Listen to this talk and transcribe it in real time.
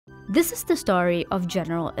This is the story of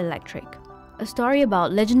General Electric, a story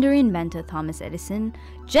about legendary inventor Thomas Edison,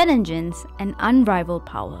 jet engines, and unrivaled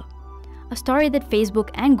power. A story that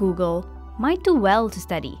Facebook and Google might do well to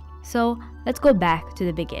study. So let's go back to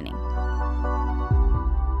the beginning.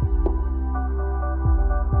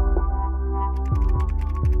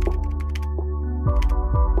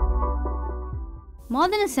 More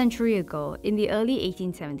than a century ago, in the early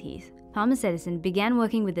 1870s, Thomas Edison began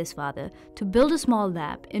working with his father to build a small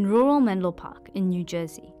lab in rural Menlo Park in New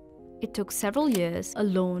Jersey. It took several years, a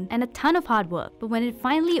loan, and a ton of hard work, but when it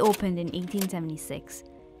finally opened in 1876,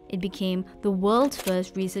 it became the world's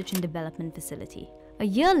first research and development facility. A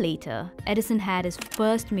year later, Edison had his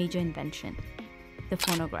first major invention, the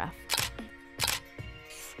phonograph.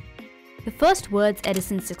 The first words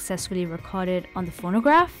Edison successfully recorded on the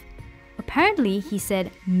phonograph? Apparently, he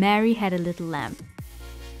said, "Mary had a little lamb."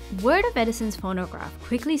 Word of Edison's phonograph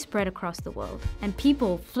quickly spread across the world, and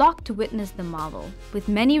people flocked to witness the marvel, with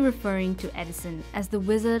many referring to Edison as the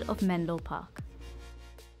Wizard of Menlo Park.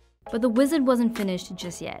 But the wizard wasn't finished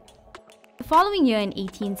just yet. The following year in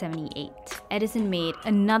 1878, Edison made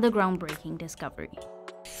another groundbreaking discovery.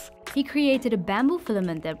 He created a bamboo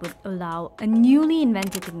filament that would allow a newly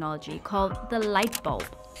invented technology called the light bulb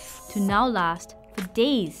to now last for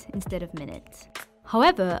days instead of minutes.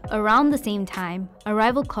 However, around the same time, a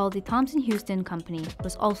rival called the Thomson-Houston Company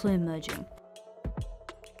was also emerging.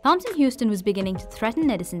 Thomson-Houston was beginning to threaten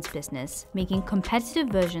Edison's business, making competitive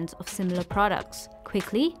versions of similar products,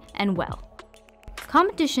 quickly and well.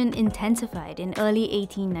 Competition intensified in early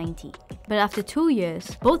 1890, but after 2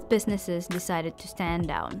 years, both businesses decided to stand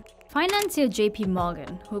down. Financier J.P.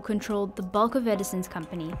 Morgan, who controlled the bulk of Edison's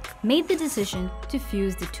company, made the decision to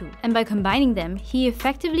fuse the two, and by combining them, he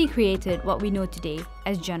effectively created what we know today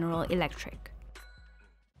as General Electric.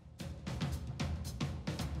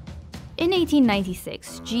 In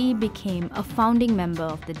 1896, GE became a founding member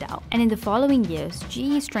of the Dow, and in the following years,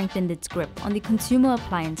 GE strengthened its grip on the consumer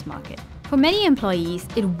appliance market. For many employees,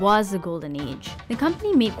 it was the golden age. The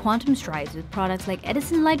company made quantum strides with products like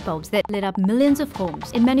Edison light bulbs that lit up millions of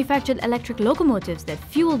homes. It manufactured electric locomotives that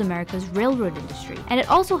fueled America's railroad industry. And it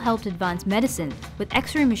also helped advance medicine with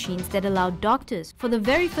X-ray machines that allowed doctors, for the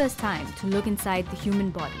very first time, to look inside the human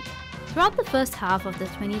body. Throughout the first half of the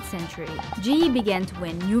 20th century, GE began to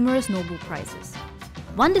win numerous Nobel Prizes.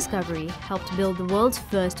 One discovery helped build the world's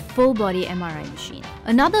first full-body MRI machine.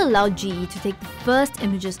 Another allowed GE to take the first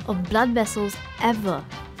images of blood vessels ever.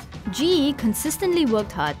 GE consistently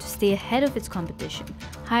worked hard to stay ahead of its competition,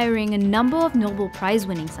 hiring a number of Nobel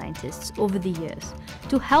Prize-winning scientists over the years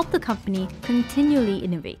to help the company continually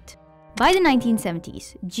innovate. By the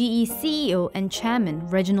 1970s, GE CEO and chairman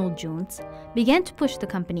Reginald Jones began to push the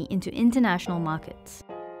company into international markets.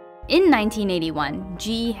 In 1981,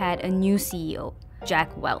 GE had a new CEO,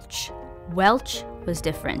 Jack Welch. Welch was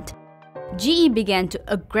different. GE began to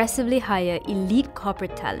aggressively hire elite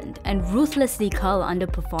corporate talent and ruthlessly cull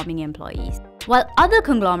underperforming employees. While other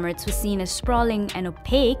conglomerates were seen as sprawling and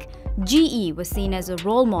opaque, GE was seen as a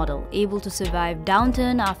role model able to survive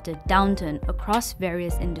downturn after downturn across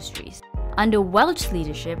various industries. Under Welch's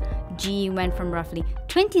leadership, GE went from roughly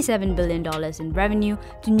 $27 billion in revenue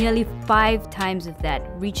to nearly 5 times of that,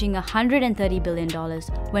 reaching $130 billion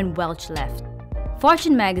when Welch left.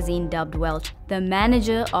 Fortune magazine dubbed Welch the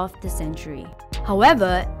manager of the century.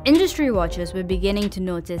 However, industry watchers were beginning to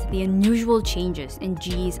notice the unusual changes in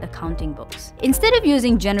GE's accounting books. Instead of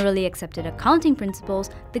using generally accepted accounting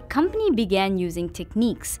principles, the company began using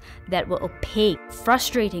techniques that were opaque,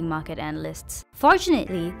 frustrating market analysts.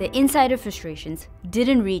 Fortunately, the insider frustrations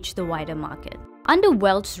didn't reach the wider market. Under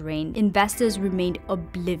Welch's reign, investors remained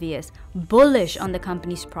oblivious, bullish on the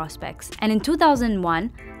company's prospects, and in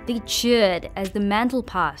 2001, they cheered as the mantle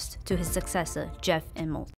passed to his successor, Jeff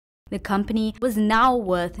Immelt. The company was now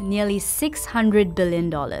worth nearly $600 billion,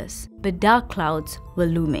 but dark clouds were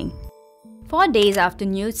looming. 4 days after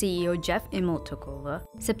new CEO Jeff Immelt took over,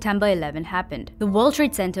 September 11 happened. The World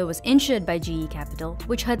Trade Center was insured by GE Capital,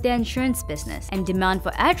 which hurt their insurance business, and demand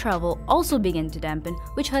for air travel also began to dampen,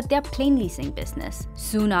 which hurt their plane leasing business.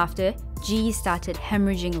 Soon after, GE started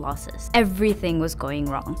hemorrhaging losses. Everything was going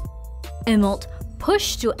wrong. Immelt,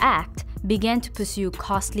 pushed to act, began to pursue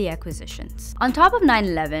costly acquisitions. On top of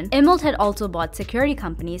 9/11, Immelt had also bought security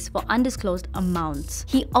companies for undisclosed amounts.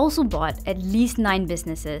 He also bought at least 9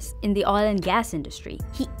 businesses in the oil and gas industry.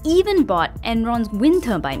 He even bought Enron's wind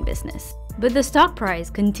turbine business. But the stock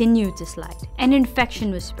price continued to slide. An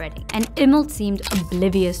infection was spreading, and Immelt seemed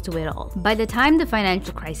oblivious to it all. By the time the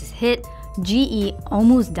financial crisis hit, GE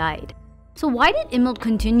almost died. So why did Immelt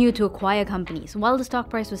continue to acquire companies while the stock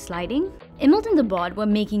price was sliding? Immelt and the board were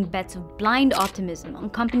making bets of blind optimism on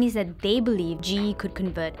companies that they believed GE could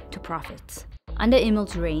convert to profits. Under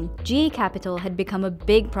Immelt's reign, GE Capital had become a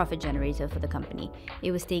big profit generator for the company.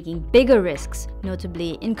 It was taking bigger risks,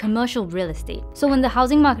 notably in commercial real estate. So when the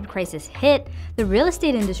housing market crisis hit, the real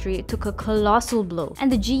estate industry took a colossal blow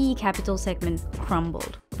and the GE Capital segment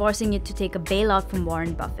crumbled, forcing it to take a bailout from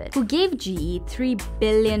Warren Buffett, who gave GE $3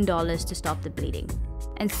 billion to stop the bleeding.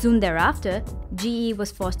 And soon thereafter, GE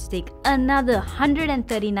was forced to take another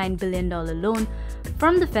 $139 billion loan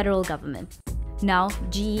from the federal government. Now,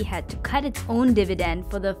 GE had to cut its own dividend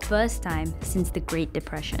for the first time since the Great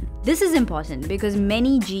Depression. This is important because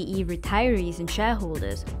many GE retirees and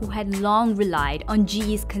shareholders who had long relied on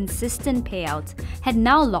GE's consistent payouts had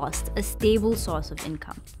now lost a stable source of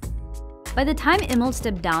income. By the time Immelt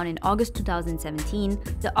stepped down in August 2017,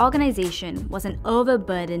 the organization was an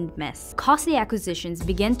overburdened mess. Costly acquisitions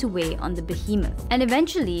began to weigh on the behemoth, and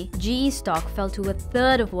eventually, GE stock fell to a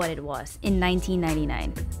third of what it was in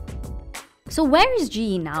 1999. So where is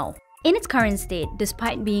GE now? In its current state,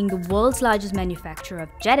 despite being the world's largest manufacturer of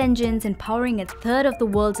jet engines and powering a third of the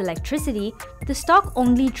world's electricity, the stock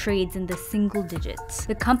only trades in the single digits.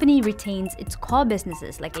 The company retains its core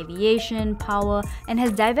businesses like aviation, power, and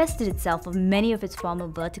has divested itself of many of its former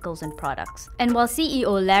verticals and products. And while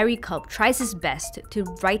CEO Larry Culp tries his best to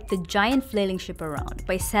right the giant flailing ship around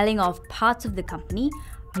by selling off parts of the company,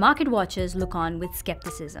 market watchers look on with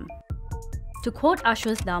skepticism. To quote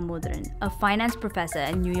Ashwas Damodaran, a finance professor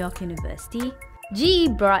at New York University,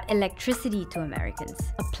 GE brought electricity to Americans,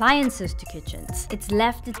 appliances to kitchens. It's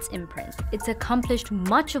left its imprint. It's accomplished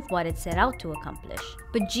much of what it set out to accomplish.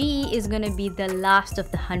 But GE is going to be the last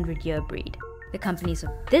of the 100-year breed. The companies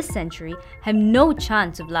of this century have no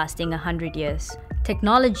chance of lasting 100 years.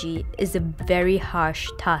 Technology is a very harsh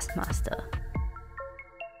taskmaster.